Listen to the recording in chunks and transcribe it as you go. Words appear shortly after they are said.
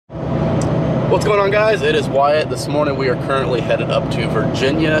What's going on, guys? It is Wyatt. This morning we are currently headed up to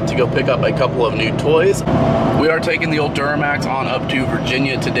Virginia to go pick up a couple of new toys. We are taking the old Duramax on up to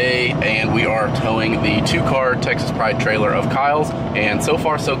Virginia today, and we are towing the 2-car Texas Pride trailer of Kyle's, and so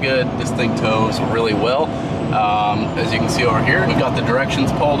far so good. This thing tows really well. As you can see over here, we've got the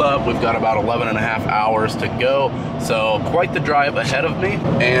directions pulled up. We've got about 11.5 hours to go, so quite the drive ahead of me,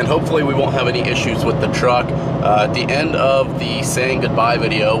 and hopefully we won't have any issues with the truck. At the end of the saying goodbye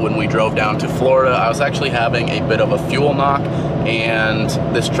video, when we drove down to Florida, I was actually having a bit of a fuel knock, and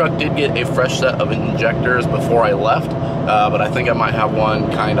this truck did get a fresh set of injectors before I left, but I think I might have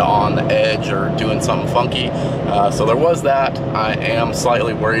one kind of on the edge or doing something funky. So there was that. I am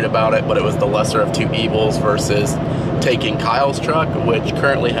slightly worried about it, but it was the lesser of two evils versus taking Kyle's truck, which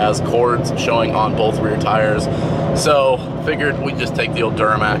currently has cords showing on both rear tires. So figured we'd just take the old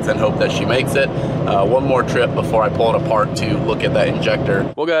Duramax and hope that she makes it. One more trip before I pull it apart to look at that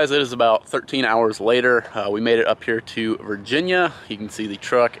injector. Well, guys, it is about 13 hours later. We made it up here to Virginia. You can see the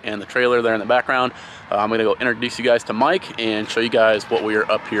truck and the trailer there in the background. I'm gonna go introduce you guys to Mike and show you guys what we are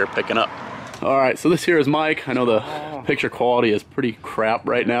up here picking up. All right, so this here is Mike. I know the picture quality is pretty crap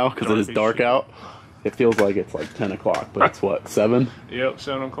right now because it is dark out. It feels like it's like 10 o'clock, but it's what, 7? Yep,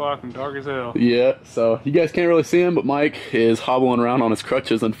 7 o'clock and dark as hell. Yeah, so you guys can't really see him, but Mike is hobbling around on his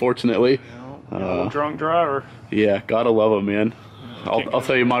crutches, unfortunately. Drunk driver. Yeah, gotta love him, man. I'll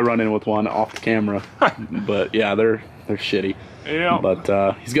tell you my run-in with one off the camera. But yeah, they're shitty. Yeah.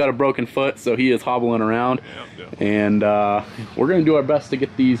 But he's got a broken foot, so he is hobbling around. Yep. And we're gonna do our best to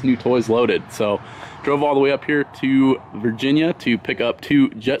get these new toys loaded. So drove all the way up here to Virginia to pick up 2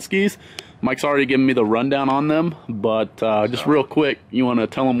 jet skis. Mike's already given me the rundown on them, but just real quick, you want to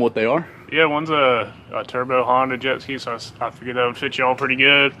tell them what they are? Yeah, one's a turbo Honda jet ski, so I figured that would fit y'all pretty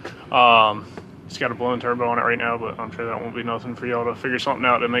good. It's got a blown turbo on it right now, but I'm sure that won't be nothing for y'all to figure something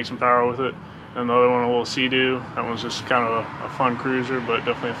out to make some power with it. And the other one, a little Sea-Doo. That one's just kind of a fun cruiser, but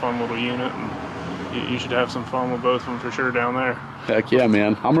definitely a fun little unit. And you should have some fun with both of them for sure down there. Heck yeah,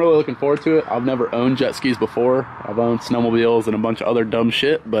 man. I'm really looking forward to it. I've never owned jet skis before. I've owned snowmobiles and a bunch of other dumb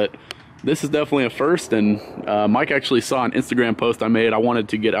shit, but this is definitely a first. And Mike actually saw an Instagram post I made. I wanted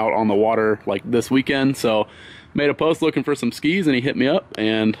to get out on the water like this weekend, so made a post looking for some skis, and he hit me up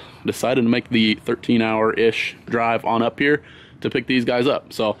and decided to make the 13-hour-ish drive on up here to pick these guys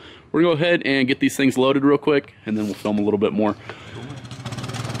up. So we're gonna go ahead and get these things loaded real quick, and then we'll film a little bit more.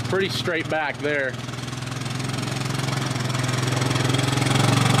 Pretty straight back there.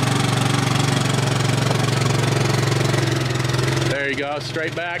 There you go,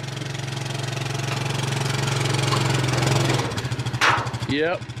 straight back.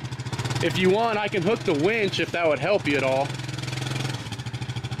 Yep. If you want, I can hook the winch if that would help you at all.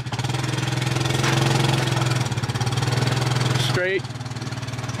 Straight.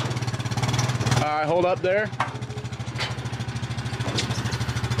 All right, hold up there.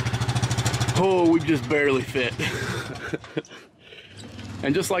 Oh, we just barely fit.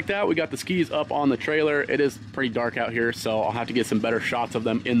 And just like that, we got the skis up on the trailer. It is pretty dark out here, so I'll have to get some better shots of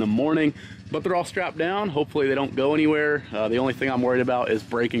them in the morning. But they're all strapped down. Hopefully they don't go anywhere. The only thing I'm worried about is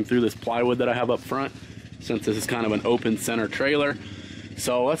breaking through this plywood that I have up front, since this is kind of an open center trailer.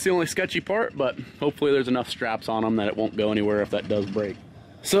 So that's the only sketchy part, but hopefully there's enough straps on them that it won't go anywhere if that does break.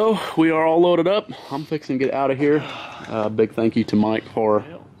 So we are all loaded up. I'm fixing to get out of here. Big thank you to Mike for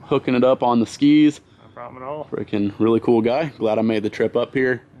hooking it up on the skis. No problem at all. Freaking really cool guy. Glad I made the trip up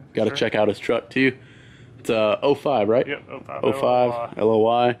here. Got to check out his truck too. It's a 05, right? Yep, 05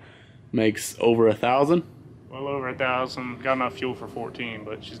 LOY. Makes over 1,000. Well over 1,000. Got enough fuel for 14,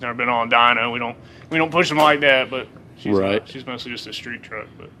 but she's never been on dyno. We don't push them like that, but she's she's mostly just a street truck.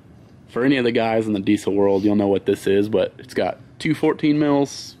 But for any of the guys in the diesel world, you'll know what this is. But it's got 2 14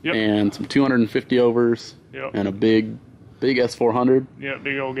 mils and some 250 overs and a big S400. Yeah,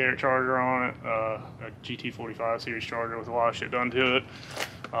 big old Garrett Charger on it. A GT45 series Charger with a lot of shit done to it.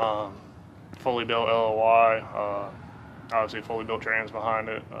 Fully built LOY. Obviously fully built trans behind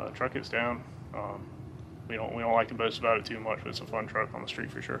it. Truck gets down. We don't like to boast about it too much, but it's a fun truck on the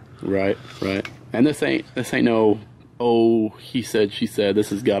street for sure. Right. And this ain't no he said she said.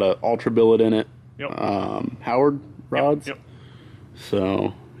 This has got a ultra billet in it. Howard rods. Yep.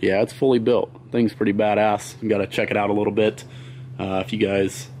 So yeah, it's fully built. Thing's pretty badass. You got to check it out a little bit. If you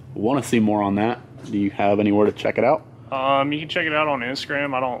guys want to see more on that, do you have anywhere to check it out? You can check it out on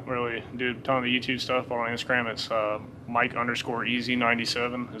Instagram. I don't really do a ton of the YouTube stuff, but on Instagram it's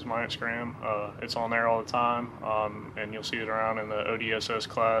Mike_Easy97 is my Instagram. It's on there all the time, and you'll see it around in the ODSS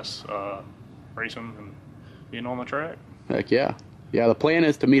class, racing and being on the track. Heck yeah. Yeah, the plan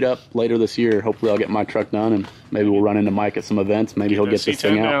is to meet up later this year. Hopefully I'll get my truck done, and maybe we'll run into Mike at some events. Maybe he'll get this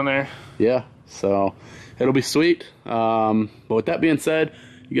thing out. Down there. Yeah. So it'll be sweet. But with that being said,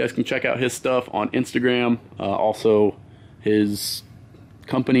 you guys can check out his stuff on Instagram. Also his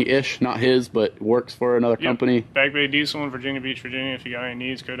company-ish, not his, but works for another company. Back Bay Diesel in Virginia Beach, Virginia. If you got any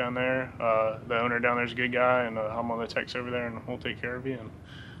needs, go down there. The owner down there is a good guy, and I'm on the text over there, and we'll take care of you and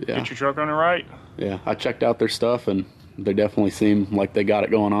get your truck running right. Yeah, I checked out their stuff, and they definitely seem like they got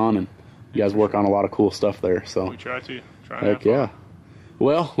it going on, and you guys work on a lot of cool stuff there. So we try to. Heck yeah.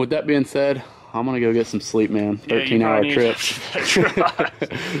 Well, with that being said, I'm gonna go get some sleep, man. 13-hour trip.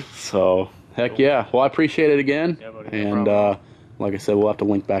 So heck yeah. Well, I appreciate it again. Yeah, buddy, and like I said, we'll have to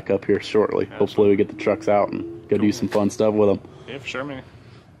link back up here shortly. Absolutely. Hopefully we get the trucks out and go do some fun stuff with them. Yeah, for sure, man.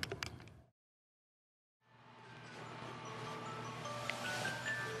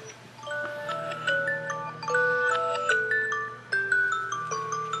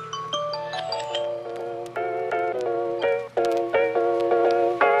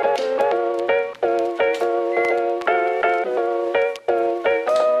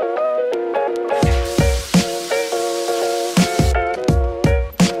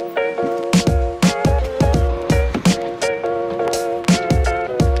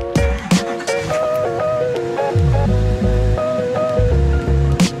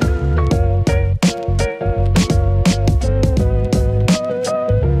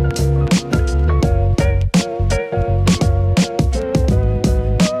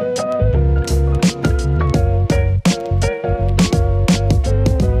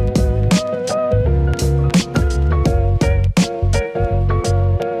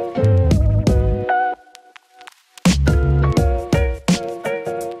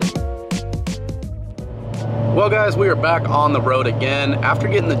 Well guys, we are back on the road again. After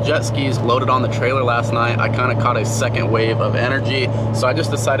getting the jet skis loaded on the trailer last night, I kind of caught a second wave of energy, so I just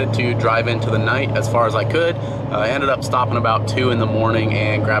decided to drive into the night as far as I could. I ended up stopping about 2 in the morning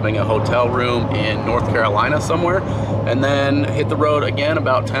and grabbing a hotel room in North Carolina somewhere, and then hit the road again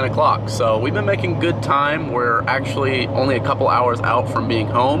about 10 o'clock. So we've been making good time. We're actually only a couple hours out from being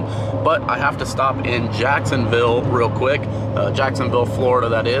home, but I have to stop in Jacksonville real quick, Jacksonville, Florida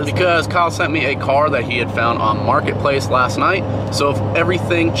that is, because Kyle sent me a car that he had found on Marketplace last night. So if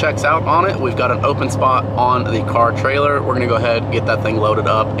everything checks out on it, we've got an open spot on the car trailer. We're gonna go ahead and get that thing loaded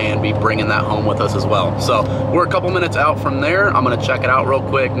up and be bringing that home with us as well. So we're a couple minutes out from there. I'm gonna check it out real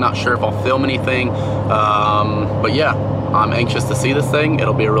quick. Not sure if I'll film anything, but yeah, I'm anxious to see this thing.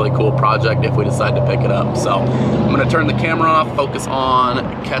 It'll be a really cool project if we decide to pick it up. So I'm gonna turn the camera off, focus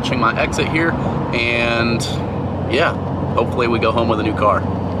on catching my exit here, and yeah, hopefully we go home with a new car.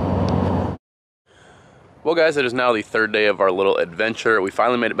 Well guys, it is now the third day of our little adventure. We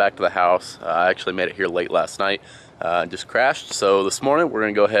finally made it back to the house. I actually made it here late last night. Just crashed. So this morning we're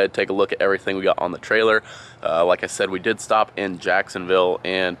gonna go ahead and take a look at everything we got on the trailer. Like I said, we did stop in Jacksonville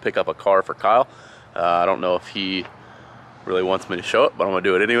and pick up a car for Kyle. I don't know if he really wants me to show it, but I'm gonna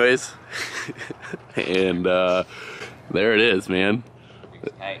do it anyways. And there it is, man.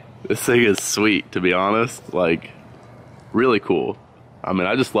 This thing is sweet, to be honest. Like, really cool. I mean,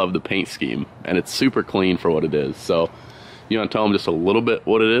 I just love the paint scheme, and it's super clean for what it is. So, you want to tell them just a little bit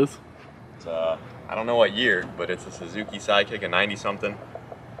what it is? It's, I don't know what year, but it's a Suzuki Sidekick, a 90-something.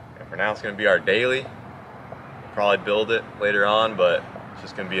 And for now, it's going to be our daily. Probably build it later on, but it's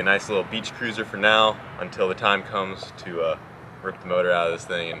just going to be a nice little beach cruiser for now until the time comes to rip the motor out of this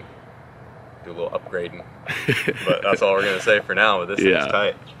thing and do a little upgrading. But that's all we're going to say for now, but this thing's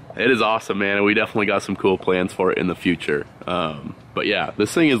tight. It is awesome, man, and we definitely got some cool plans for it in the future. But yeah,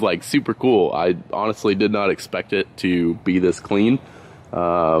 this thing is like super cool. I honestly did not expect it to be this clean.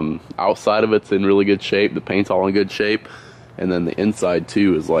 Outside of it's in really good shape. The paint's all in good shape. And then the inside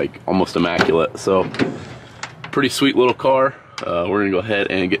too is like almost immaculate. So pretty sweet little car. We're gonna go ahead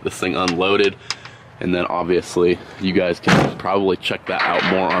and get this thing unloaded. And then obviously you guys can probably check that out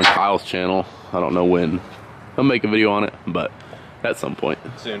more on Kyle's channel. I don't know when I'll make a video on it, but at some point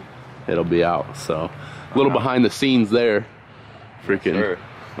soon it'll be out. So a little behind the scenes there. Freaking, sure.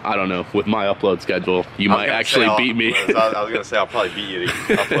 I don't know, with my upload schedule, you might actually beat me. I was gonna say I'll probably beat you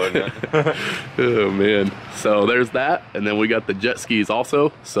to uploading it. Oh man. So there's that, and then we got the jet skis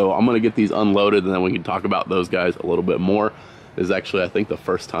also. So I'm gonna get these unloaded, and then we can talk about those guys a little bit more. This is actually, I think, the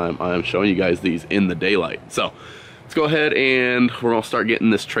first time I am showing you guys these in the daylight. So let's go ahead and we're gonna start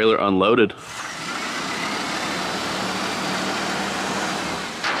getting this trailer unloaded.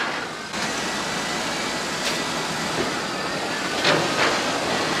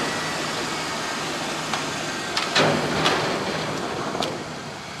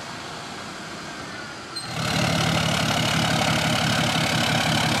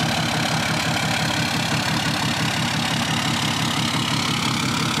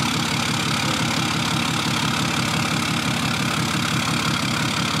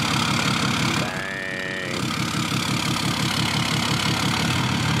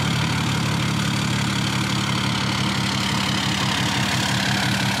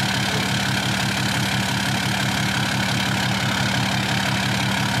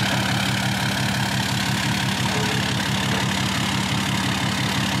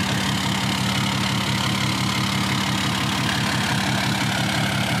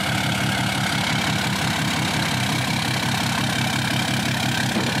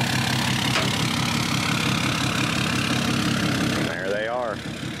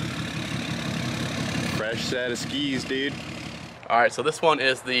 set of skis, dude. All right, so this one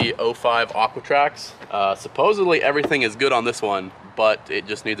is the 05 Aquatrax. Supposedly everything is good on this one, but it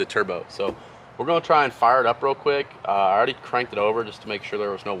just needs a turbo. So we're gonna try and fire it up real quick. I already cranked it over just to make sure there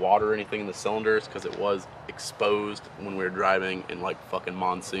was no water or anything in the cylinders because it was exposed when we were driving in like fucking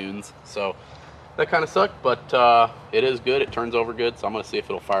monsoons. So that kind of sucked, but it is good. It turns over good, so I'm gonna see if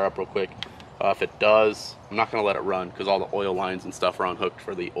it'll fire up real quick. If it does, I'm not gonna let it run because all the oil lines and stuff are unhooked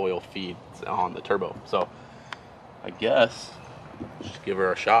for the oil feed on the turbo. So I guess just give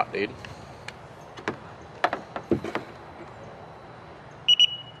her a shot, dude.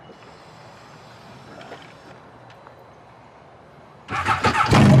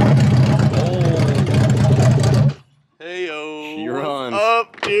 Hey-o. She runs. What's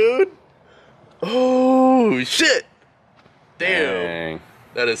up, dude? Oh, shit. Damn. Dang.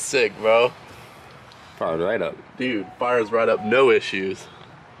 That is sick, bro. Fired right up. Dude, fires right up, no issues.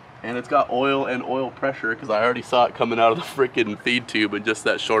 And it's got oil and oil pressure because I already saw it coming out of the freaking feed tube in just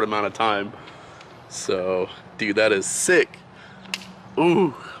that short amount of time. So, dude, that is sick.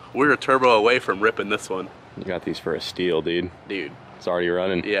 Ooh, we're a turbo away from ripping this one. You got these for a steal, dude. Dude. It's already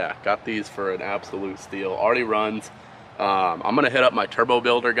running. Yeah, got these for an absolute steal. Already runs. I'm gonna hit up my turbo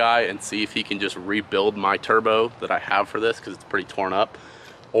builder guy and see if he can just rebuild my turbo that I have for this because it's pretty torn up.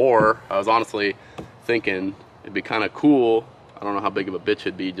 Or I was honestly thinking it'd be kind of cool. I don't know how big of a bitch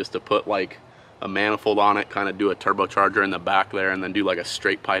it'd be just to put like a manifold on it, kind of do a turbocharger in the back there, and then do like a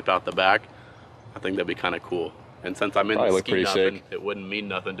straight pipe out the back. I think that'd be kind of cool. And since I'm in Probably the look ski pretty dumping, sick. it wouldn't mean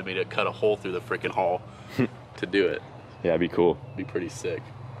nothing to me to cut a hole through the freaking hull to do it. Yeah, it'd be cool. Be pretty sick.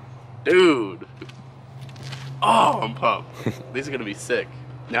 Dude. Oh, I'm pumped. These are gonna be sick.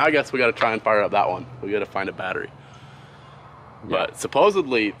 Now I guess we gotta try and fire up that one. We gotta find a battery. But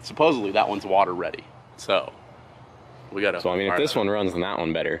supposedly that one's water ready. So we gotta. So I mean, if this one runs, then that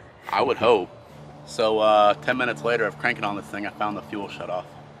one better. I would hope. So 10 minutes later of cranking on this thing, I found the fuel shut off.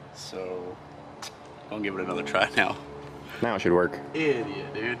 So gonna give it another try now. Now it should work.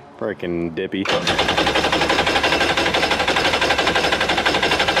 Idiot, dude. Freaking dippy.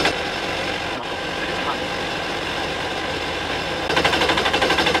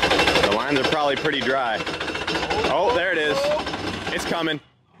 The lines are probably pretty dry. Oh, there it is. It's coming.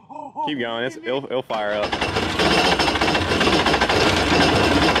 Keep going. It'll fire up.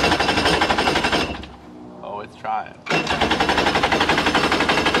 Oh, it's trying.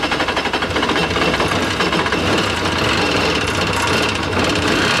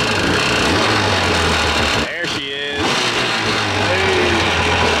 There she is.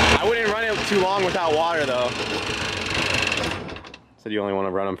 I wouldn't run it too long without water though. Said you only want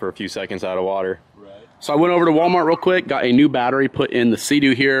to run them for a few seconds out of water. So I went over to Walmart real quick, got a new battery put in the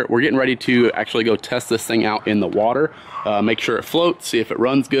Sea-Doo here. We're getting ready to actually go test this thing out in the water, make sure it floats, see if it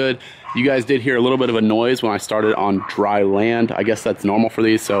runs good. You guys did hear a little bit of a noise when I started on dry land. I guess that's normal for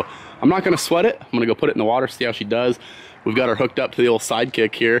these, so I'm not gonna sweat it. I'm gonna go put it in the water, see how she does. We've got her hooked up to the old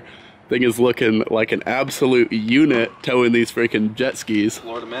Sidekick here. Thing is looking like an absolute unit towing these freaking jet skis.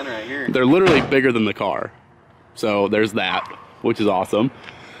 Florida men right here. They're literally bigger than the car. So there's that, which is awesome.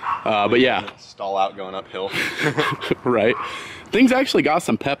 But yeah. Stall out going uphill. Right. Things actually got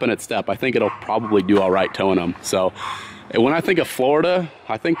some pep in its step. I think it'll probably do all right towing them. So when I think of Florida,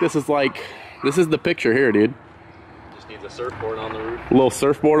 I think this is the picture here, dude. Just needs a surfboard on the roof. A little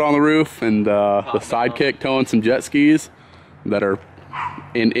surfboard on the roof and the Sidekick towing some jet skis that are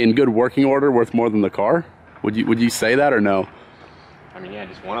in good working order, worth more than the car. Would you say that or no? I mean, yeah,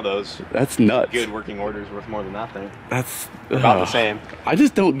 just one of those. That's nuts. Good working order is worth more than that thing. That's About the same. I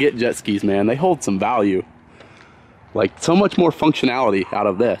just don't get jet skis, man. They hold some value. Like so much more functionality out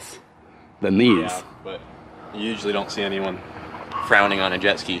of this than these. Yeah, but you usually don't see anyone frowning on a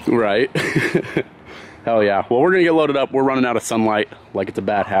jet ski. Right. Hell yeah. Well, we're gonna get loaded up. We're running out of sunlight like it's a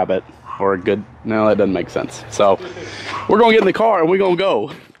bad habit or a good. No, that doesn't make sense. So we're gonna get in the car and we're gonna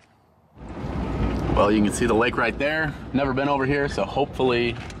go. Well, you can see the lake right there. Never been over here, so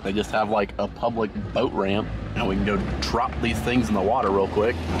hopefully they just have like a public boat ramp and we can go drop these things in the water real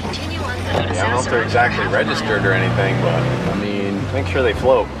quick. Yeah, I don't know if they're exactly registered or anything, but I mean, make sure they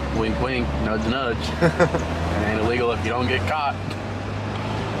float. wink wink, nudge nudge. It ain't illegal if you don't get caught.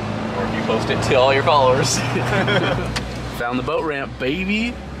 Or if you post it to all your followers. Found the boat ramp,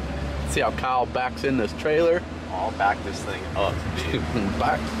 baby. See how Kyle backs in this trailer. I'll back this thing up, dude.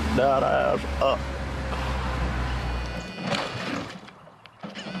 Back that ass up.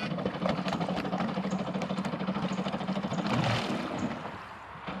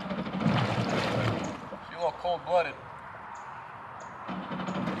 She's a little cold-blooded.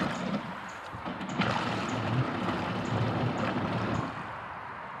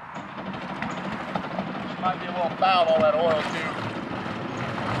 She might pump out all that oil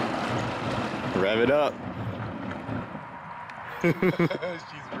too. Rev it up. She's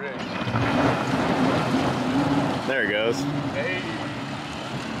rich. There it goes. Hey.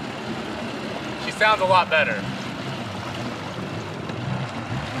 She sounds a lot better.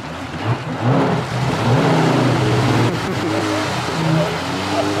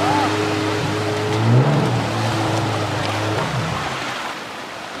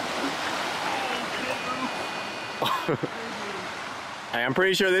 I'm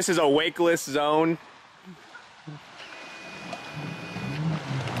pretty sure this is a wakeless zone.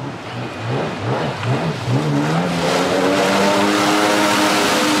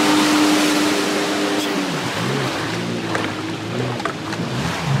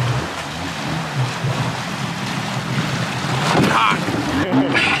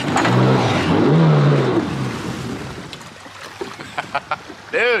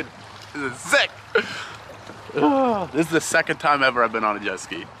 Dude, this is sick. This is the second time ever I've been on a jet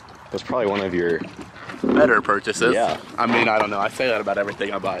ski. That's probably one of your Better purchases. Yeah. I mean, I don't know. I say that about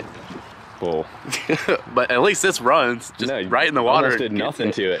everything I buy. Well, But at least this runs just no, right in the water. Almost did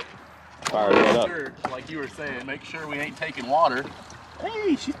nothing to it. Fired it up. Sure, like you were saying, make sure we ain't taking water.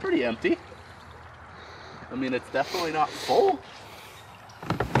 Hey, she's pretty empty. I mean, it's definitely not full.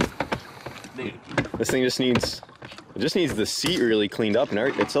 Dude. This thing just needs, it just needs the seat really cleaned up and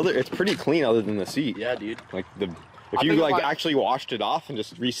everything. It's pretty clean other than the seat. Yeah, dude. Like if I you think like it might- actually washed it off and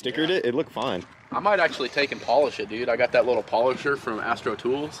just re-stickered it, it'd look fine. I might actually take and polish it, dude. I got that little polisher from Astro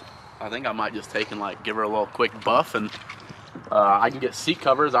Tools. I think I might just take and like give her a little quick buff, and I can get seat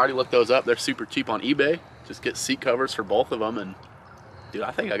covers. I already looked those up. They're super cheap on eBay. Just get seat covers for both of them, and dude,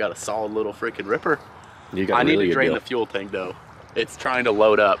 I think I got a solid little freaking ripper. You got I a need really to good drain deal. the fuel tank though. It's trying to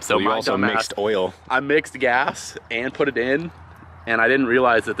load up. So Well, you my also dumbass- mixed oil. I mixed gas and put it in, and I didn't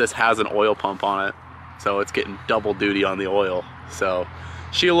realize that this has an oil pump on it, so it's getting double duty on the oil. So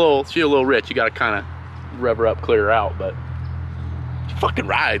she a little rich. You got to kind of rev her up, clear her out, but she fucking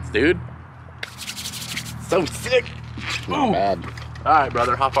rides, dude. So sick. Not Ooh. bad. All right,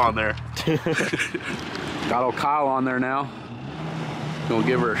 brother, hop on there. Got old Kyle on there now. Gonna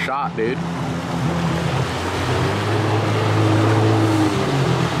give her a shot, dude.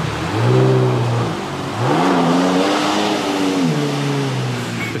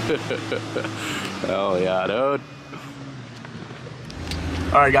 Hell yeah, dude.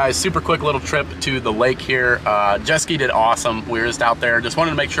 All right, guys, super quick little trip to the lake here. Jet ski did awesome. We were just out there, just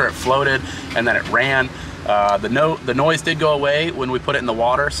wanted to make sure it floated and that it ran. The noise did go away when we put it in the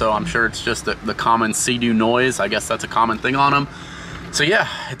water, so I'm sure it's just the common Sea-Doo noise. I guess that's a common thing on them. So yeah,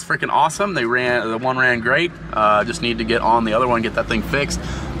 it's freaking awesome. The one ran great. Just need to get on the other one, get that thing fixed.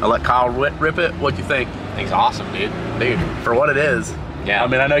 I'll let Kyle rip it. What do you think? Thing's awesome, dude. Dude, for what it is. Yeah. I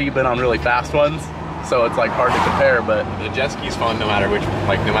mean, I know you've been on really fast ones, so it's like hard to compare, but The jet ski's fun no matter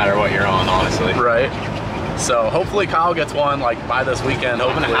no matter what you're on, honestly. right. So hopefully Kyle gets one like by this weekend.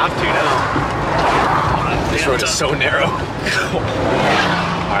 I'm gonna have to now. This road is so narrow.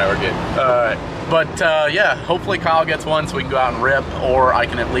 All right, we're good. But yeah, hopefully Kyle gets one so we can go out and rip, or I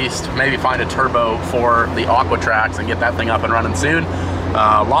can at least maybe find a turbo for the Aquatrax and get that thing up and running soon.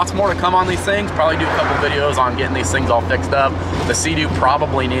 Lots more to come on these things. Probably do a couple videos on getting these things all fixed up. The Sea-Doo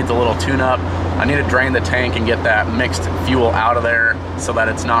probably needs a little tune-up. I need to drain the tank and get that mixed fuel out of there so that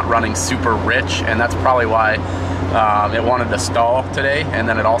it's not running super rich, and that's probably why it wanted to stall today, and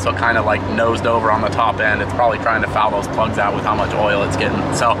then it also kind of like nosed over on the top end. It's probably trying to foul those plugs out with how much oil it's getting.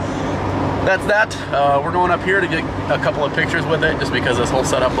 So that's that. We're going up here to get a couple of pictures with it just because this whole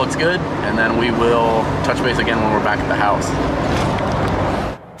setup looks good, and then we will touch base again when we're back at the house.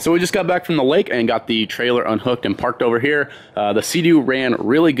 So we just got back from the lake and got the trailer unhooked and parked over here. The Sea-Doo ran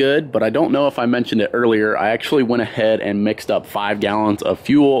really good, but I don't know if I mentioned it earlier. I actually went ahead and mixed up 5 gallons of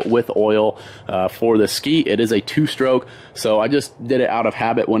fuel with oil for the ski. It is a 2-stroke, so I just did it out of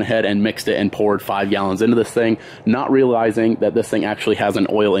habit, went ahead and mixed it and poured 5 gallons into this thing, not realizing that this thing actually has an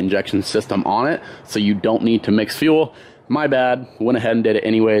oil injection system on it, so you don't need to mix fuel. My bad, went ahead and did it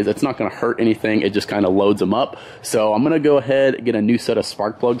anyways. It's not gonna hurt anything, it just kind of loads them up. So I'm gonna go ahead and get a new set of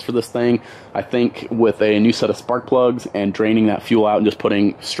spark plugs for this thing. I think with a new set of spark plugs and draining that fuel out and just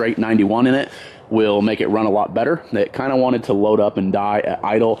putting straight 91 in it will make it run a lot better. It kind of wanted to load up and die at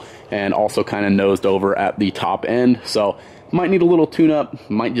idle and also kind of nosed over at the top end. So might need a little tune-up,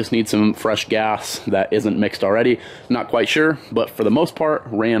 might just need some fresh gas that isn't mixed already. Not quite sure, but for the most part,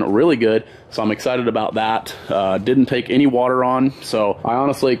 ran really good. So I'm excited about that. Didn't take any water on, so I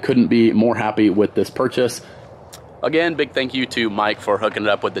honestly couldn't be more happy with this purchase. again, big thank you to Mike for hooking it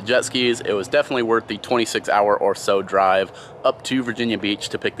up with the jet skis. It was definitely worth the 26-hour or so drive up to Virginia Beach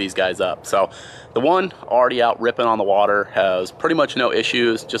to pick these guys up. So the one already out ripping on the water has pretty much no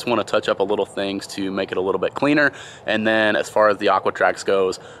issues. Just want to touch up a little things to make it a little bit cleaner. And then as far as the Aquatrax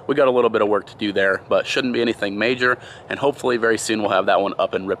goes, we got a little bit of work to do there, but shouldn't be anything major. And hopefully very soon we'll have that one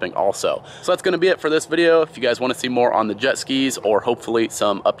up and ripping also. So that's going to be it for this video. If you guys want to see more on the jet skis or hopefully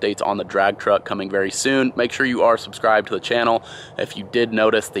some updates on the drag truck coming very soon, make sure you are subscribed to the channel. If you did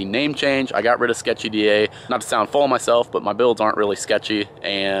notice the name change, I got rid of Sketchy DA. Not to sound full of myself, but my builds aren't really sketchy,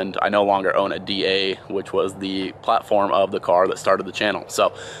 and I no longer own a DA, which was the platform of the car that started the channel.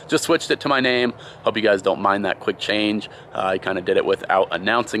 So just switched it to my name. Hope you guys don't mind that quick change. I kind of did it without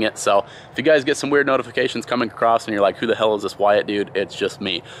announcing it. So if you guys get some weird notifications coming across and you're like, who the hell is this Wyatt dude? It's just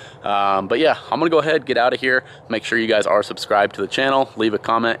me. But yeah, I'm gonna go ahead, get out of here. Make sure you guys are subscribed to the channel, leave a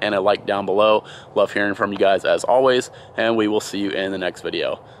comment and a like down below. Love hearing from you guys as always, and we will see you in the next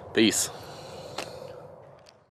video. Peace.